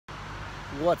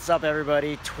What's up,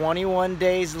 everybody? 21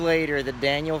 days later, the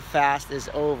Daniel fast is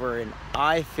over and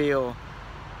I feel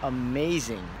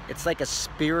amazing. It's like a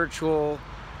spiritual,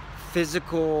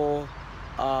 physical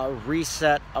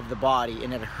reset of the body,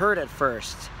 and it hurt at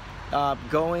first.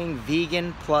 Going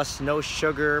vegan plus no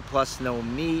sugar plus no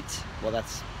meat, well,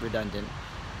 that's redundant.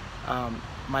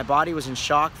 My body was in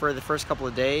shock for the first couple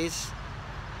of days,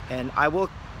 and I will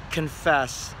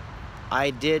confess,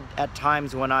 I did at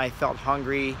times when I felt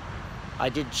hungry, I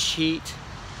did cheat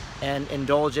and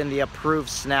indulge in the approved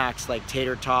snacks like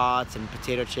tater tots and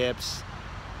potato chips.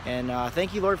 And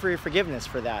thank you, Lord, for your forgiveness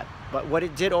for that. But what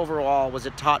it did overall was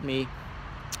it taught me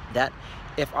that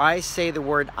if I say the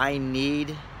word I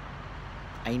need,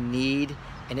 and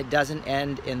it doesn't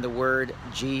end in the word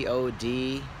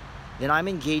G-O-D, then I'm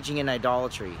engaging in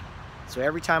idolatry. So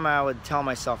every time I would tell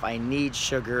myself I need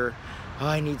sugar, oh,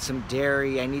 I need some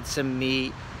dairy, I need some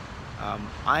meat,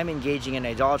 I'm engaging in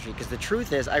idolatry, because the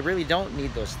truth is I really don't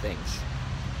need those things.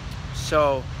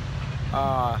 So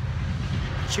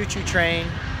choo-choo train.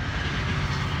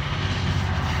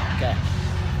 Okay.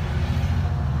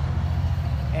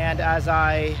 And as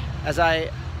I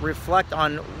reflect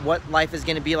on what life is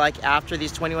going to be like after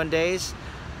these 21 days,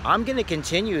 I'm going to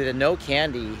continue the no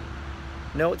candy,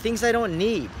 no things I don't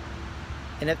need.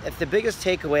 And if the biggest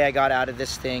takeaway I got out of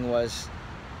this thing was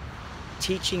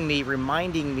teaching me,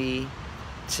 reminding me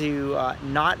to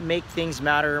not make things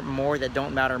matter more that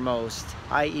don't matter most,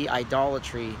 i.e.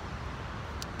 idolatry,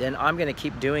 then I'm going to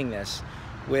keep doing this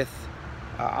with,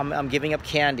 I'm giving up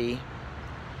candy.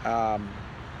 I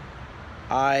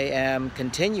am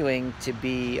continuing to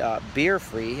be beer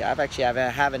free. I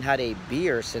haven't had a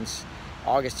beer since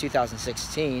August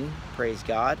 2016, praise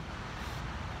God.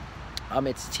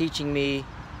 It's teaching me,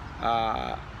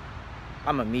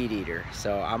 I'm a meat eater,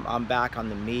 so I'm back on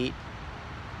the meat.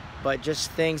 But just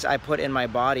things I put in my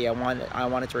body, I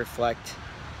want it to reflect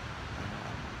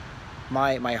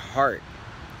my heart.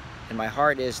 And my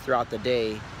heart is throughout the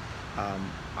day,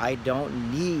 I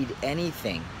don't need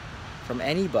anything from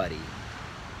anybody.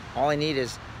 All I need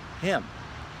is Him.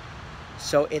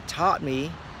 So it taught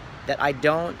me that I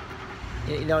don't,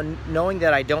 knowing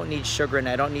that I don't need sugar and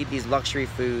I don't need these luxury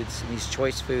foods and these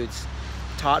choice foods,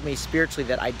 taught me spiritually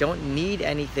that I don't need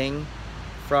anything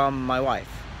from my wife.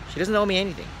 She doesn't owe me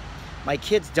anything. My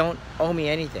kids don't owe me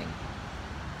anything.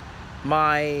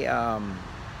 My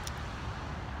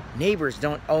neighbors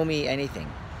don't owe me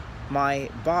anything. My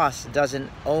boss doesn't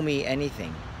owe me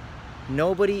anything.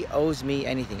 Nobody owes me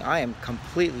anything. I am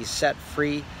completely set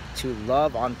free to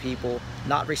love on people,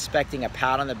 not respecting a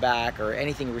pat on the back or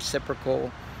anything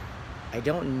reciprocal. I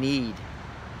don't need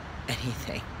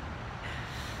anything.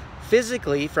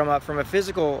 Physically, from a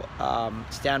physical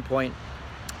standpoint,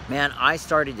 man, I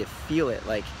started to feel it.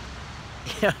 Like,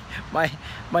 my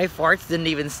farts didn't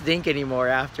even stink anymore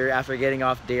after getting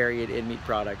off dairy and meat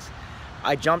products.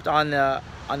 I jumped on the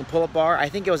pull-up bar. I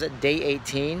think it was at day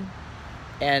 18.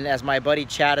 And as my buddy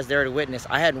Chad is there to witness,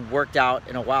 I hadn't worked out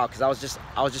in a while because I was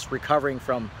just recovering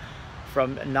from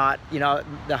not,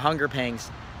 the hunger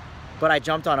pangs. But I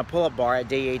jumped on a pull-up bar at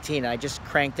day 18 and I just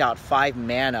cranked out 5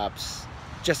 man-ups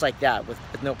just like that with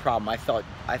no problem. I felt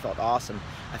awesome.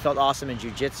 I felt awesome in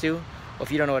jiu-jitsu. Well,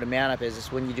 if you don't know what a man-up is,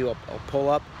 it's when you do a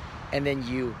pull-up and then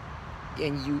you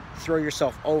throw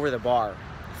yourself over the bar.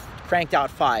 Cranked out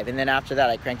 5, and then after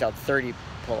that I cranked out 30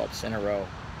 pull-ups in a row.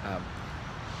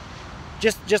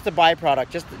 Just the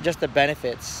byproduct, just the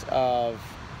benefits of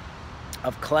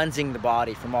cleansing the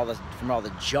body from all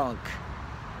the junk.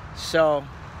 So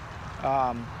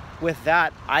with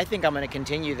that, I think I'm going to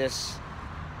continue this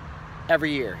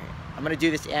every year. I'm going to do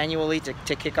this annually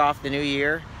to kick off the new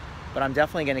year, but I'm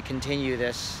definitely going to continue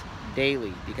this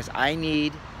daily because I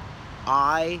need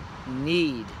the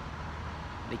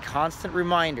constant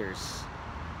reminders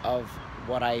of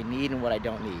what I need and what I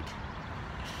don't need.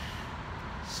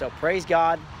 So praise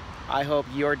God. I hope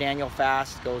your Daniel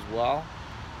fast goes well,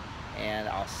 and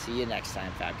I'll see you next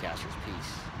time, Fabcasters.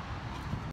 Peace.